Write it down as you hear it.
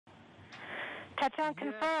Touchdown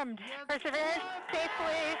confirmed. Perseverance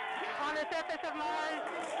safely on the surface of Mars,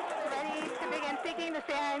 ready to begin seeking the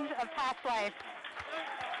signs of past life.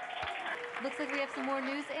 Looks like we have some more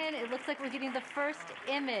news in. It looks like we're getting the first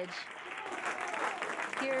image.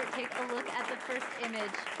 Here, take a look at the first image.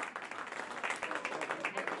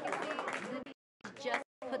 Just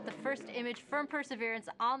put the first image from Perseverance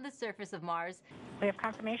on the surface of Mars. We have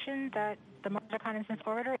confirmation that the Mars Reconnaissance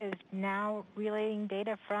Orbiter is now relaying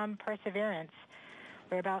data from Perseverance.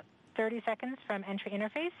 We're about 30 seconds from entry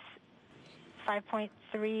interface,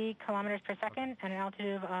 5.3 kilometers per second, and an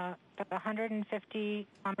altitude of about 150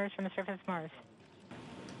 kilometers from the surface of Mars.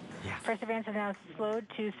 Yes. Perseverance is now slowed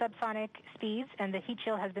to subsonic speeds, and the heat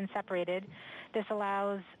shield has been separated. This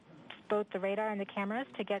allows both the radar and the cameras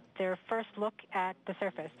to get their first look at the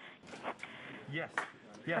surface. Yes.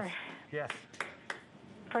 Yes. Yes.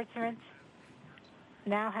 Perseverance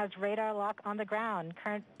now has radar lock on the ground.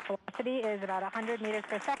 Current velocity is about 100 meters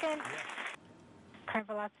per second. Yes. Current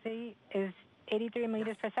velocity is 83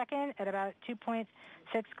 meters per second at about 2.6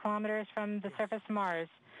 kilometers from the surface of Mars.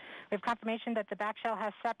 We have confirmation that the back shell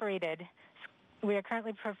has separated. We are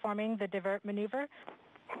currently performing the divert maneuver.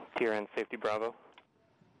 TRN Safety Bravo.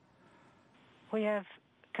 We have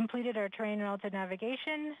completed our terrain relative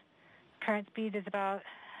navigation. Current speed is about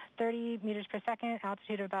 30 meters per second,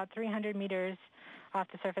 altitude of about 300 meters off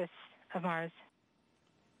the surface of Mars.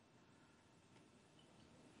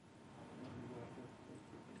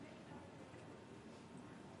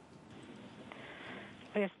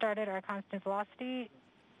 We have started our constant velocity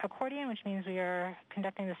accordion, which means we are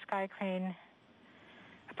conducting the sky crane,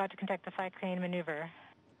 about to conduct the sky crane maneuver.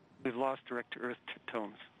 We've lost direct to Earth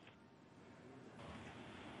tones.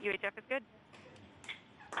 UHF is good.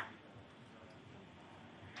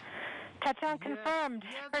 Touchdown confirmed.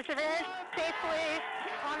 Perseverance safely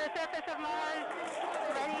on the surface of Mars,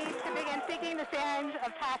 ready to begin seeking the signs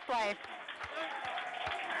of past life.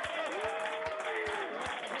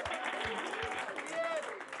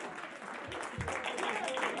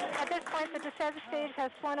 At this point, the descent stage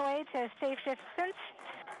has flown away to a safe distance.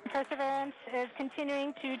 Perseverance is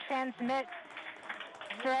continuing to transmit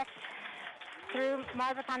direct through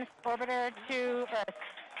Mars Reconnaissance Orbiter to Earth.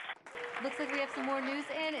 Looks like we have some more news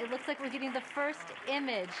in. It looks like we're getting the first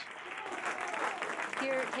image.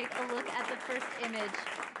 Here, take a look at the first image.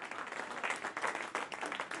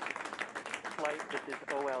 Flight, this is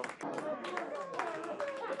OL.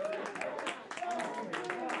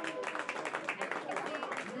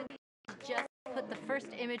 Just put the first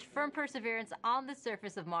image from Perseverance on the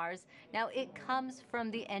surface of Mars. Now, it comes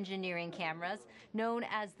from the engineering cameras, known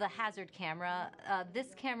as the hazard camera.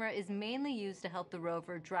 This camera is mainly used to help the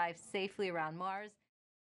rover drive safely around Mars.